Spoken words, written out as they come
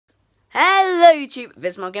Hello YouTube,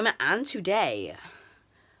 this is MaulGamer, and today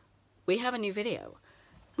we have a new video.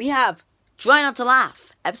 We have Try Not to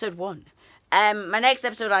Laugh, episode 1. My next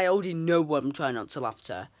episode, I already know what I'm trying not to laugh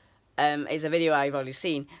to. It's a video I've already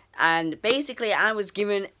seen, and basically I was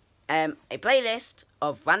given a playlist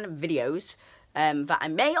of random videos that I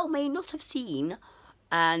may or may not have seen,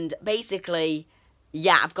 and basically,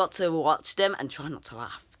 yeah, I've got to watch them and try not to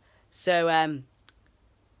laugh. So,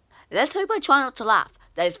 let's hope I try not to laugh.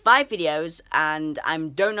 There's 5 videos, and I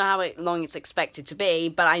don't know how long it's expected to be,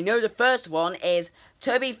 but I know the first one is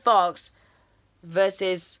Toby Fox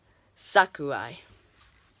versus Sakurai.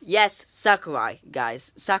 Yes, Sakurai,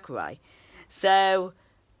 guys, Sakurai. So,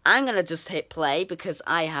 I'm gonna just hit play because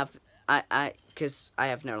I have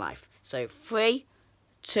no life. So, 3,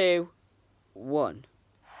 2, 1.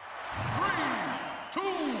 3, 2,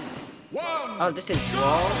 1. Oh, this is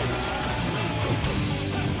wrong.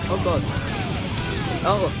 Oh god.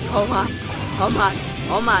 Oh man,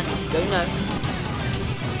 oh man, don't know.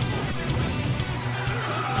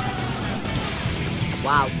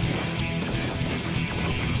 Wow.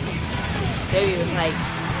 There he was like,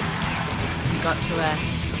 got to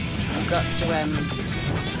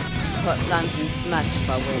put Sans in Smash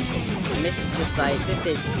for win. And this is just like, this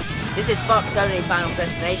is Fox only Final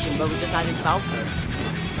Destination, but we just added Falcon.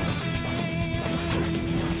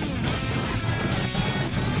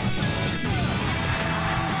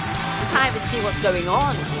 I can't even see what's going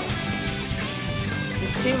on.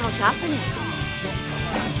 There's too much happening.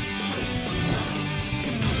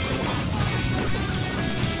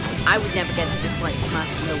 I would never get to this point in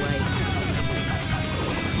Smash, no way.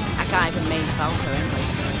 I can't even main Falco anyway,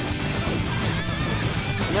 so.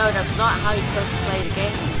 No, that's not how you're supposed to play the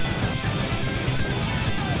game.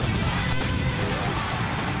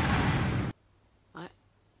 What?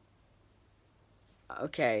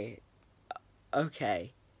 Okay.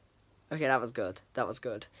 Okay, that was good. That was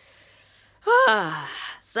good.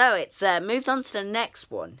 So, it's moved on to the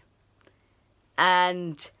next one.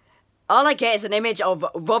 And all I get is an image of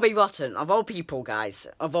Robbie Rotten. Of all people, guys.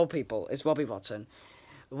 Of all people, it's Robbie Rotten.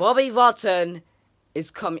 Robbie Rotten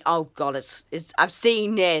is coming. Oh, God, it's I've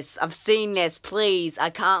seen this. I've seen this. Please, I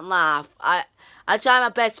can't laugh. I try my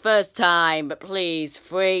best first time, but please.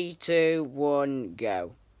 3, 2, 1,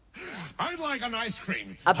 go. I'd like an ice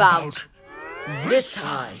cream. About this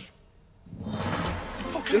high.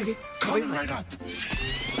 Okay, come right up.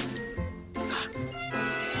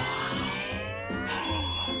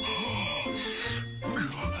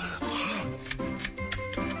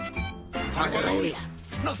 Oh, yeah.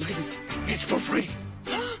 Nothing. It's for free.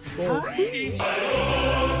 Free?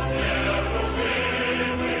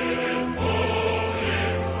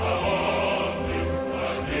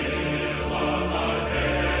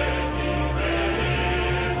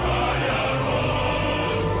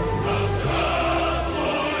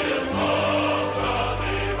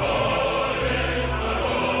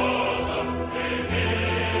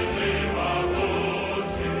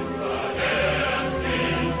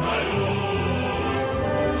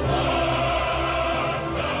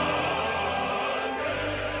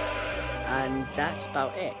 And that's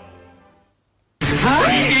about it.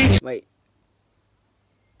 Wait.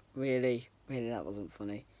 Really? Really, that wasn't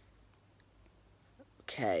funny.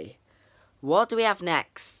 Okay. What do we have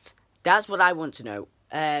next? That's what I want to know.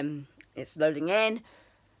 It's loading in.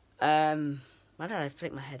 Why did I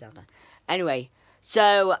flick my head out there? Anyway,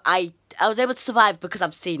 so I was able to survive because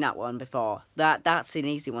I've seen that one before. That's an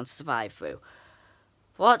easy one to survive through.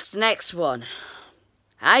 What's the next one?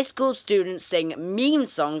 High school students sing meme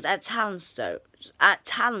songs at talent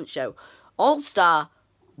show. All-star,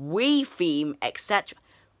 Wii theme, etc.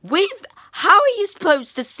 How are you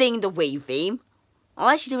supposed to sing the Wii theme?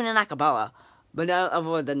 Unless you're doing an acapella. But no,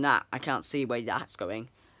 other than that, I can't see where that's going.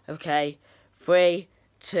 Okay, 3,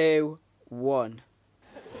 2, 1.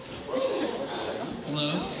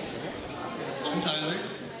 Hello, I'm Tyler.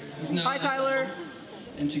 Hi, Tyler.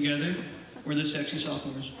 And together, we're the Sexy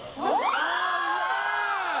Sophomores.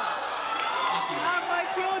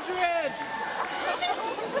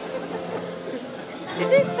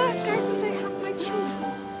 Did that guy just say, have my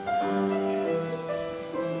children?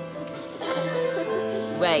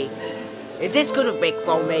 Wait, is this gonna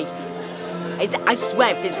rickroll me? I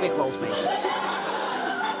swear if this rickrolls me.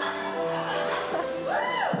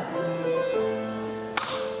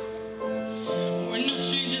 We're no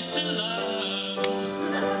strangers to love.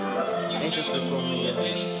 It just rickrolled me.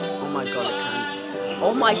 Oh my god, it can.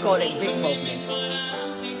 Oh my god, it rickrolled me.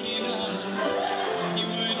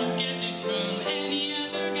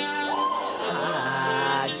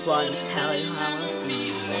 I just want to tell you how I'm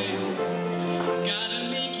feeling.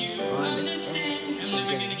 Understand, I'm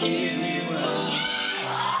gonna give you up.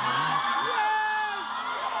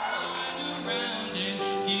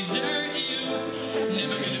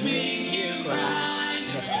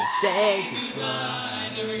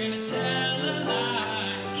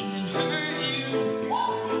 hurt you.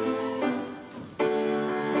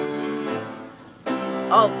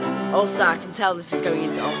 Oh, All-Star. I can tell this is going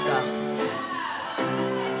into All-Star.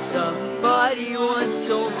 Somebody once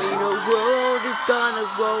told me the world is gonna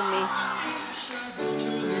roll me. The sharpest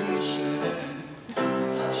tool in the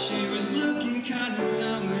shed. She was looking kind of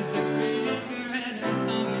dumb with her finger and her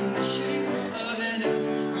thumb in the shape of an F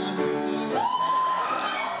on her forehead.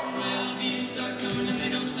 Well, these start coming and they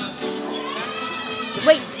don't stop coming. Back to the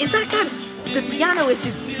Wait, is that guy... The pianist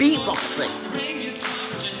is beatboxing. brain gets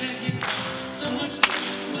smart, but your head gets hot. So much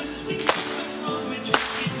seems to what's wrong with you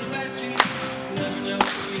in the backstreet. You never know if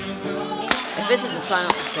you don't go. If this is a try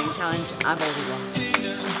not to sing challenge, I've already won.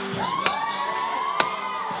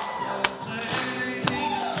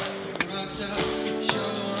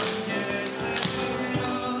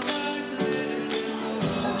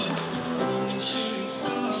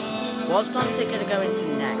 What song is it going to go into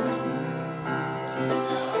next?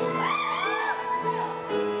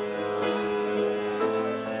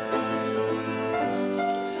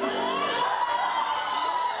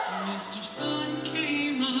 Mr. Sun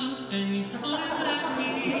came up and he smiled at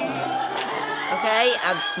me. Okay,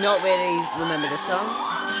 I don't really remember the song.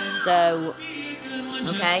 So,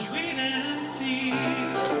 okay. Wait and see.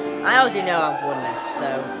 I already know I've won this,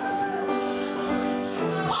 so...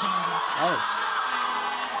 Oh.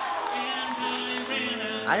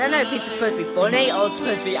 I don't know if this is supposed to be funny or it's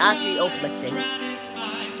supposed to be actually uplifting.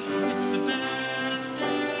 Satisfied. It's the best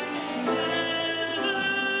day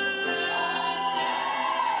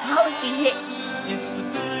How is he hit? ever. It's the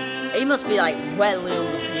best. He must be like well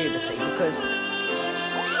under puberty because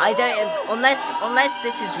I don't unless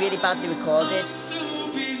this is really badly recorded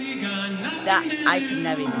So busy, got nothing that to I do. could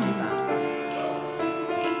never even do that.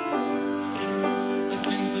 I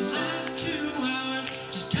spent the last 2 hours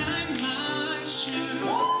just tying my shoe.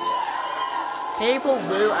 People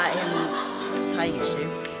woo at him tying his shoe.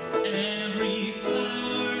 Every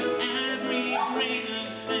flower, every grain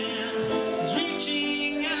of sand is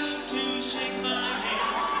reaching out to shake my hand.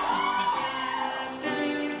 It's the best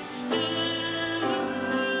day ever.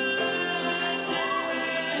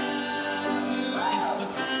 It's the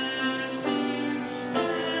best day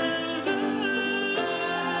ever.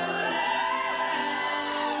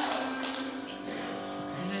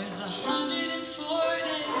 There's 104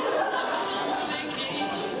 days of summer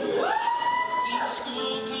vacation. Each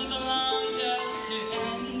school comes along just to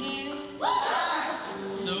end it.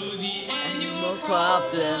 So the No annual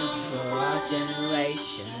problems for our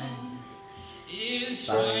generation. is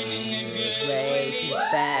Find finding a good way to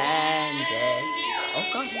spend it. Oh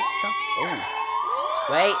god, stop. Oh.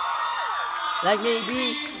 Wait. Like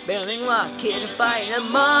maybe building rocket and find a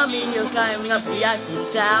mommy. You're climbing up the Eiffel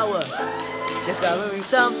Tower. Discovering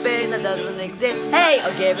something that doesn't exist. Hey,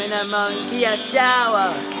 or giving a monkey a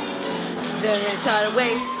shower. Learning tidal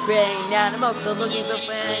waves, creating animals, so looking for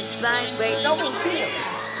friends, science waits over here.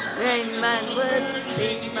 Rain man words,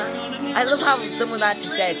 big man. I love how someone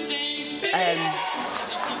actually said,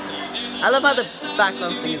 I love how the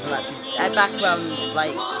background singers are actually, background,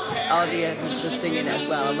 like, audience is singing it as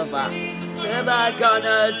well. I love that. Am I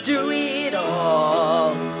gonna do it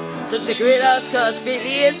all? So stick with us, cause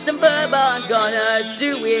Phineas and Ferb are gonna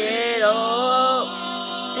do it all.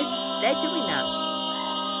 They're doing that.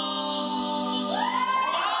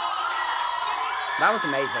 That was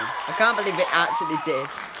amazing. I can't believe it actually did.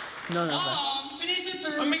 None of them.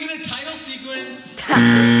 I'm making a title sequence.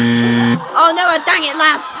 Oh no, dang it,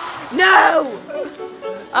 laughed! No!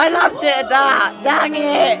 I laughed at that! Dang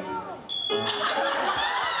it!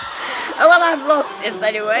 Oh well, I've lost this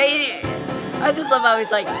anyway. I just love how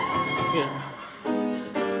it's like, ding.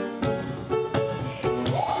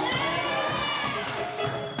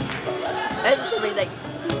 It's just like,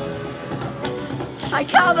 I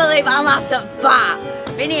can't believe I laughed at that.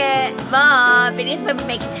 Phineas, Mom, Phineas would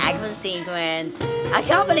make a tag from sequence. I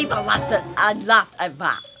can't believe I laughed at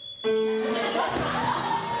that.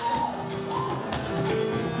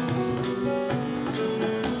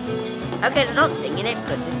 Okay, they're not singing it,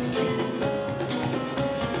 but this is amazing.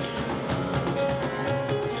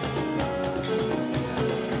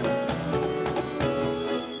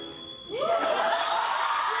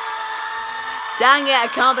 Dang it, I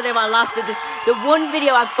can't believe I laughed at this. The one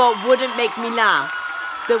video I thought wouldn't make me laugh.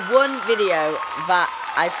 The one video that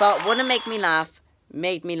I thought wouldn't make me laugh,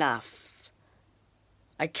 made me laugh.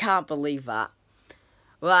 I can't believe that.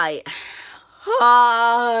 Right.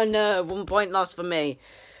 Oh no, 1 point lost for me.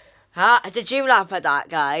 Did you laugh at that,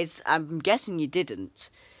 guys? I'm guessing you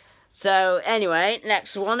didn't. So, anyway,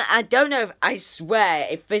 next one. I don't know if, I swear,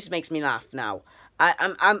 if this makes me laugh now.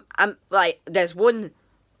 I'm like, there's one,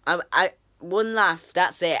 one laugh.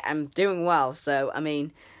 That's it. I'm doing well. So, I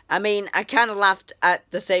mean, I kind of laughed at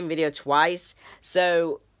the same video twice.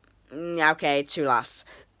 So, okay, 2 laughs.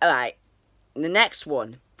 Alright, the next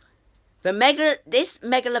one. This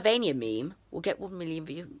Megalovania meme will get 1 million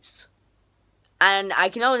views. And I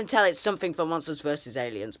can only tell it's something for Monsters vs.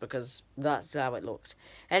 Aliens because that's how it looks.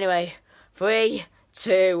 Anyway, 3,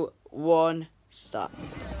 2, 1, start.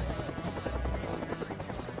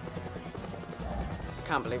 I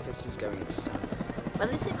can't believe this is going into sounds. Well,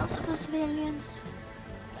 is it Monsters vs. Aliens?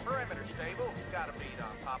 Perimeter stable. Got a beat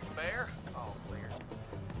on Papa Bear. All clear.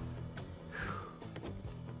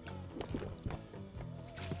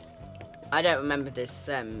 I don't remember this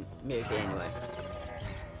movie anyway.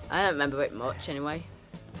 I don't remember it much anyway.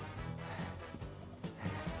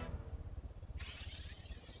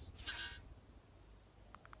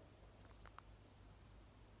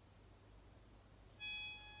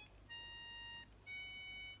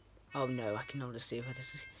 Oh no, I can already see where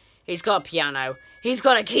this is. He's got a piano. He's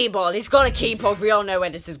got a keyboard. He's got a keyboard. We all know where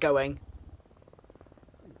this is going.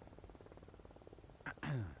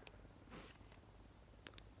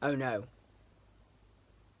 Oh no.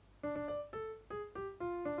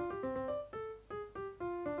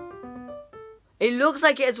 It looks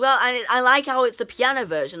like it as well, and I like how it's the piano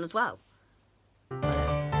version as well.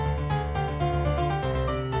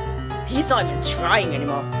 He's not even trying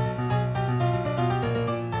anymore.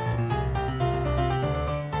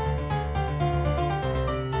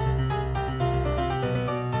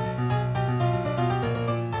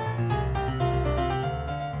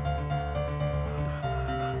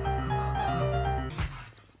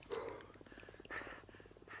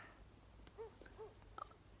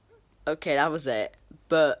 Okay, that was it.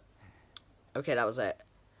 Okay, that was it.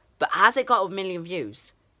 But has it got 1 million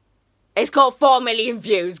views? It's got 4 million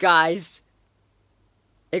views, guys.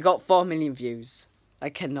 It got 4 million views. I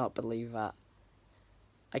cannot believe that.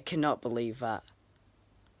 I cannot believe that.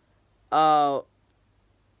 Oh.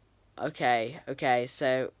 Okay,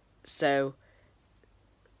 so.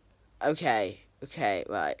 Okay,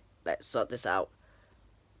 right. Let's sort this out.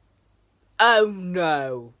 Oh,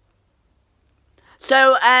 no.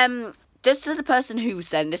 So, just to the person who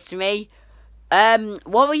sent this to me,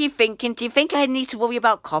 what were you thinking? Do you think I need to worry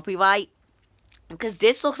about copyright? Because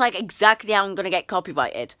this looks like exactly how I'm going to get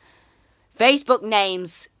copyrighted. Facebook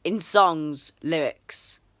names in songs,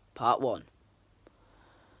 lyrics, part 1.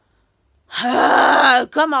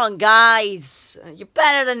 Come on, guys. You're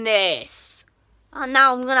better than this. Oh,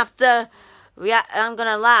 now I'm going to have to... I'm going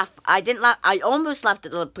to laugh. I didn't laugh. I almost laughed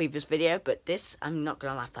at the previous video, but this I'm not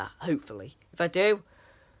going to laugh at, hopefully. If I do,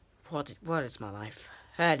 what is my life?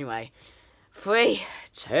 Anyway, 3,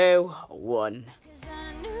 2, 1.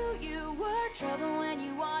 I knew you were trouble when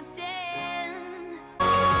you walked in.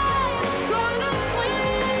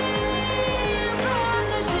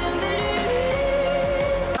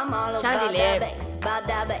 I'm all about Chandelier. that bass, about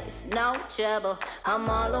that bass, no trouble. I'm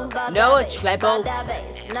all about No that bass, treble. about that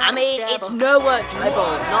bass, no I mean, trouble. it's no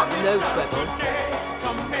treble, not no treble.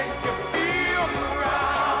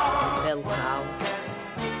 Bill Cow.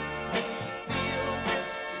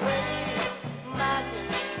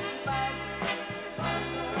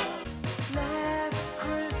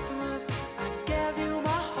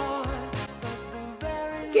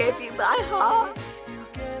 Give you my heart.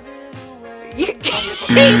 You gave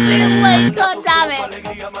it away, god damn it. I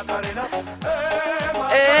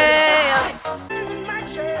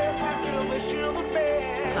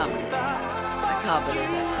can't believe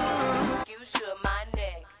it. You should my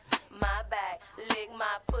neck, my back, lick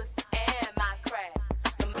my pussy and my crack.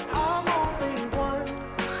 I'm only one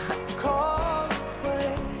call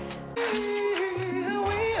away.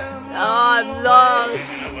 Oh, I'm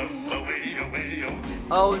lost.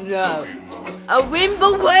 Oh no. A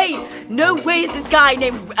Wimbaway! No way is this guy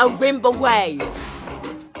named a Wimbaway.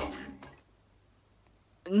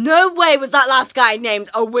 No way was that last guy named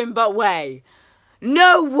a Wimbaway.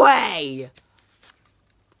 No way!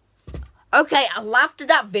 Okay, I laughed at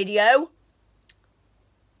that video.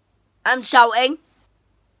 I'm shouting.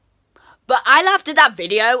 But I laughed at that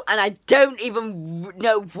video, and I don't even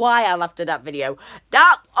know why I laughed at that video.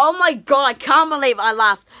 Oh my god, I can't believe I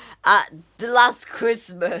laughed at the last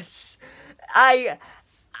Christmas. I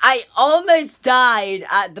almost died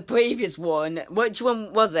at the previous one. Which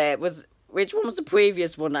one was it? Which one was the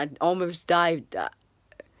previous one I almost died at?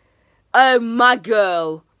 Oh, my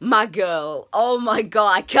girl. Oh my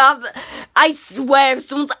god, I swear if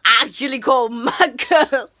someone's actually called my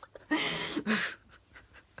girl.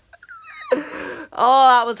 Oh,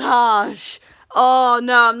 that was harsh. Oh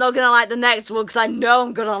no, I'm not gonna like the next one because I know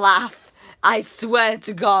I'm gonna laugh. I swear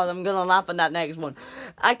to God, I'm gonna laugh at that next one.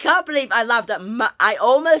 I can't believe I laughed at I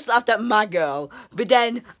almost laughed at my girl, but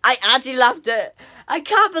then I actually laughed at... I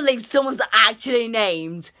can't believe someone's actually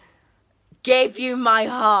named Gave You My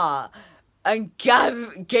Heart and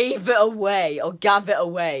gave it away, or gave it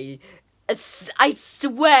away. I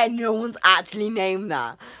swear no one's actually named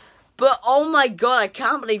that. But oh my god, I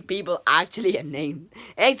can't believe people actually are named.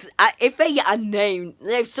 If they are named,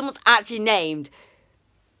 if someone's actually named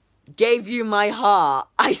Gave You My Heart,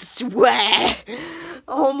 I swear.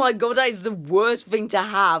 Oh my god, that is the worst thing to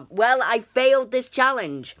have. Well, I failed this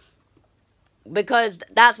challenge. Because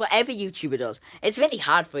that's what every YouTuber does. It's really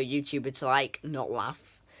hard for a YouTuber to, like, not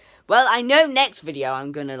laugh. Well, I know next video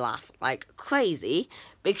I'm gonna laugh like crazy.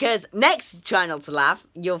 Because next Try Not to Laugh,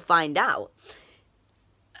 you'll find out.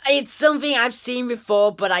 It's something I've seen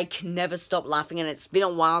before, but I can never stop laughing, and it's been a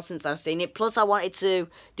while since I've seen it. Plus, I wanted to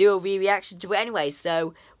do a re-reaction to it anyway,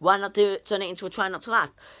 so why not turn it into a Try Not to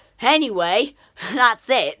Laugh? Anyway, that's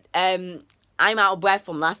it. I'm out of breath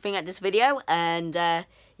from laughing at this video, and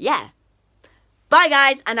yeah. Bye,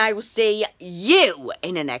 guys, and I will see you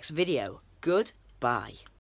in the next video. Goodbye.